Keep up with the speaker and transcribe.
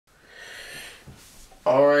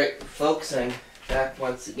Alright, folks, I'm back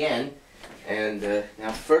once again, and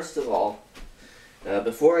now first of all,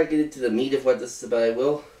 before I get into the meat of what this is about, I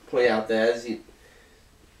will point out that as you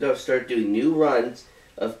know, I've started doing new runs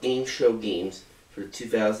of game show games for the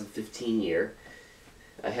 2015 year.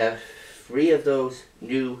 I have 3 of those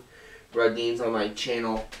new run games on my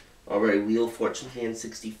channel already, Wheel of Fortune and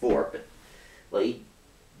 64, but what you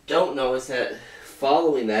don't know is that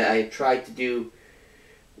following that, I tried to do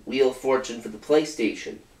Wheel of Fortune for the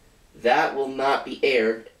PlayStation. That will not be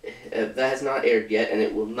aired. That has not aired yet, and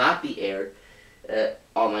it will not be aired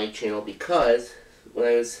on my channel because when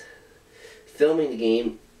I was filming the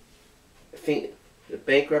game, I think it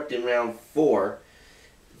bankrupted in round 4.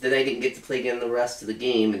 Then I didn't get to play again the rest of the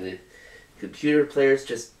game, and the computer players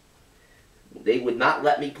just, they would not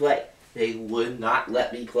let me play. They would not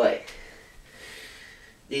let me play.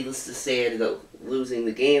 Needless to say, I ended up losing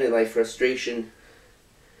the game, and my frustration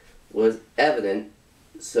was evident.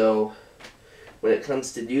 So when it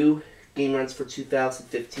comes to new game runs for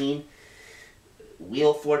 2015,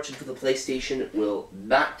 Wheel of Fortune for the PlayStation will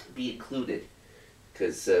not be included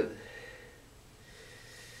because the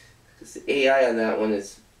AI on that one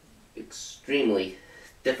is extremely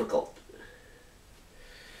difficult.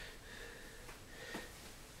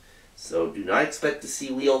 So do not expect to see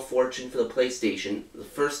Wheel of Fortune for the PlayStation, the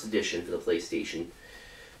first edition for the PlayStation,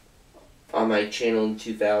 on my channel in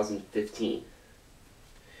 2015.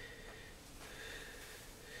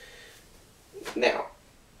 Now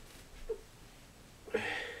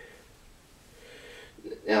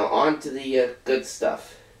on to the good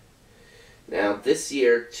stuff. Now this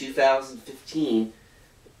year, 2015,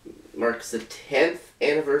 marks the 10th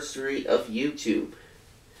anniversary of YouTube.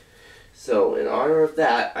 So in honor of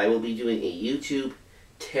that, I will be doing a YouTube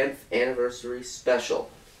 10th anniversary special.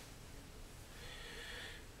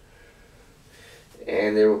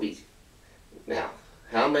 And there will be, now,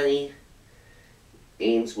 how many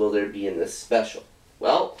games will there be in this special?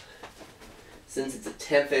 Well, since it's a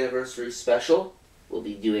 10th anniversary special, we'll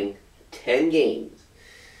be doing 10 games.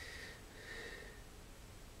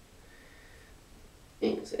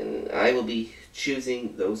 And I will be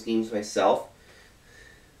choosing those games myself.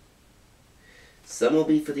 Some will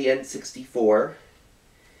be for the N64,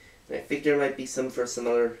 and I think there might be some for some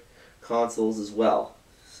other consoles as well.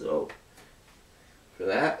 So for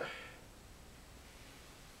that.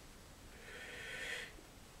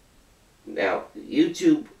 Now,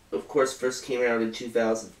 YouTube, of course, first came out in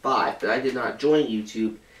 2005, but I did not join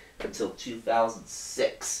YouTube until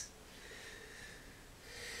 2006.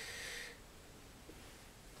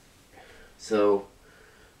 So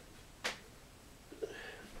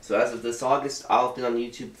as of this August, I'll have been on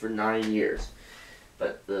YouTube for 9 years.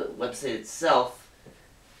 But the website itself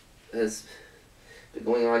has been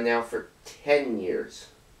going on now for 10 years.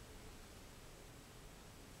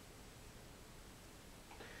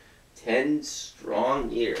 10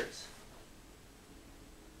 strong years.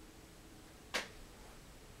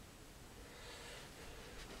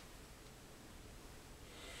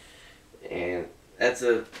 And that's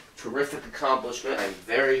a terrific accomplishment. I'm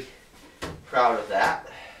very proud of that.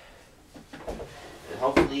 And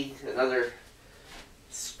hopefully another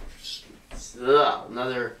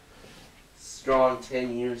strong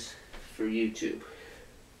 10 years for YouTube.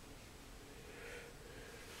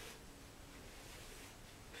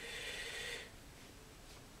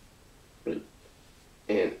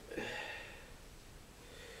 And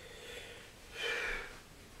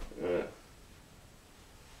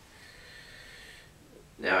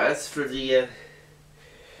now as for the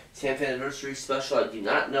 10th anniversary special, I do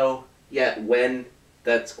not know yet when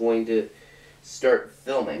that's going to start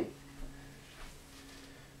filming.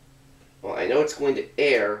 Well, I know it's going to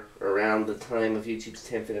air around the time of YouTube's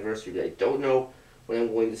 10th anniversary, but I don't know when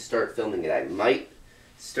I'm going to start filming it. I might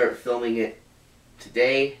start filming it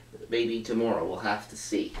today, maybe tomorrow. We'll have to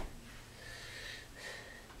see.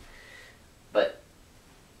 But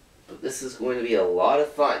this is going to be a lot of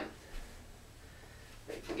fun.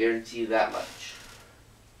 I can guarantee you that much.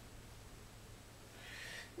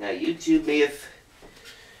 Now, YouTube may have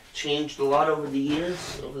changed a lot over the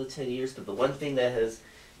years, over the 10 years, but the one thing that has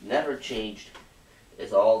never changed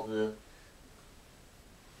is all the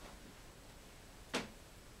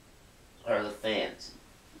fans,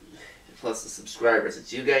 plus the subscribers.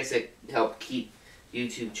 It's you guys that help keep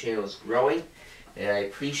YouTube channels growing, and I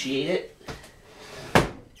appreciate it.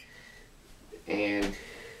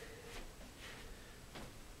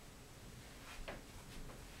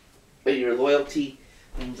 But your loyalty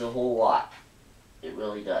means a whole lot. It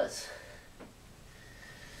really does.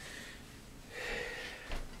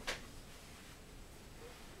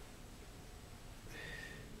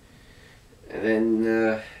 And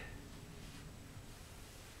then,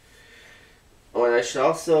 oh, and I should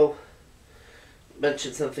also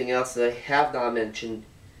mention something else that I have not mentioned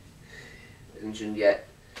yet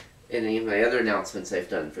in any of my other announcements I've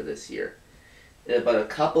done for this year. In about a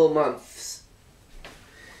couple of months,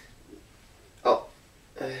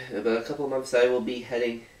 I will be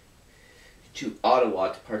heading to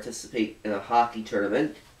Ottawa to participate in a hockey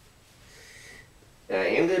tournament. And I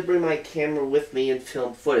am going to bring my camera with me and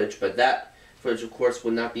film footage, but that footage, of course,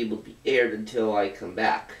 will not be able to be aired until I come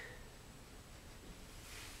back.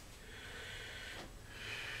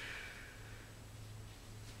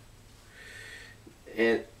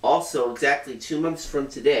 And also, exactly 2 months from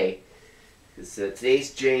today, because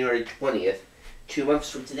today's January 20th, 2 months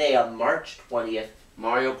from today, on March 20th,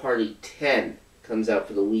 Mario Party 10 comes out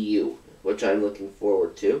for the Wii U, which I'm looking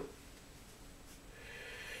forward to.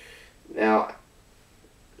 Now,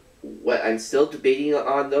 what I'm still debating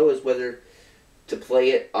on, though, is whether to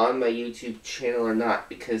play it on my YouTube channel or not,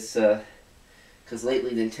 because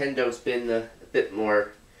lately Nintendo's been a bit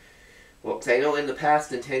more... Well, because I know in the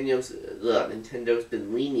past Nintendo's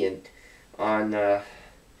been lenient on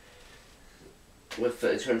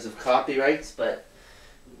in terms of copyrights, but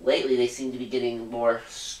lately they seem to be getting more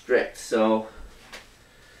strict. So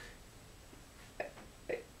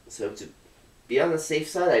to be on the safe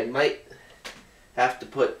side, I might have to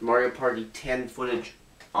put Mario Party 10 footage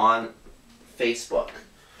on Facebook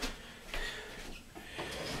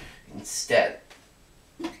instead.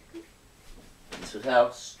 With how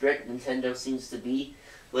strict Nintendo seems to be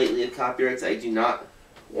lately with copyrights, I do not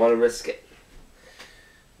want to risk it.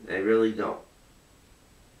 I really don't.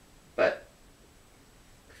 But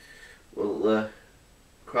we'll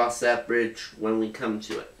cross that bridge when we come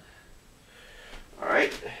to it.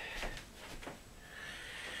 Alright.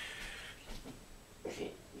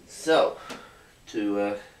 Okay. So,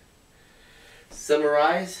 to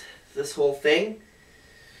summarize this whole thing,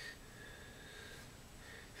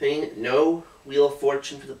 no Wheel of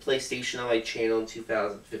Fortune for the PlayStation on my channel in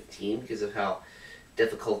 2015 because of how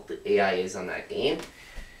difficult the AI is on that game.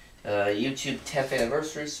 YouTube 10th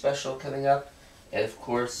anniversary special coming up, and of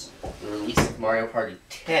course the release of Mario Party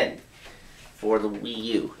 10 for the Wii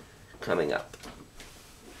U coming up.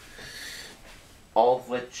 All of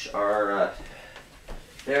which are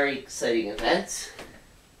very exciting events,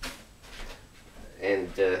 and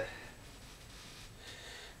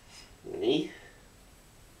me.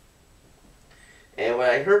 And what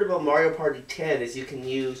I heard about Mario Party 10 is you can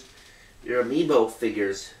use your amiibo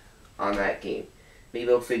figures on that game.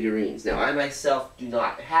 Amiibo figurines. Now, I myself do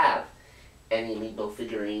not have any amiibo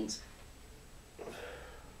figurines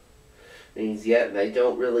yet, and I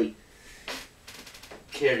don't really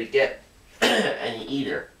care to get any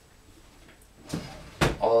either.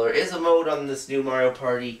 Although there is a mode on this new Mario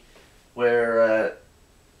Party where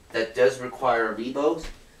that does require amiibos.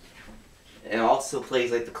 And it also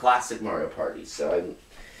plays like the classic Mario Party, so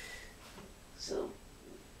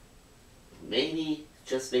maybe,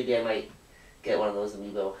 just maybe I might get one of those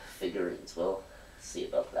amiibo figurines. We'll see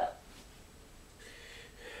about that.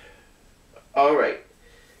 Alright.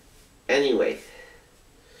 Anyway,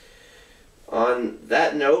 on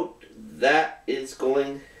that note, that is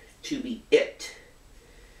going to be it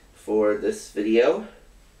for this video.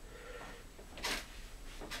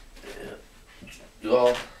 You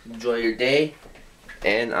all enjoy your day,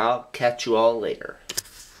 and I'll catch you all later.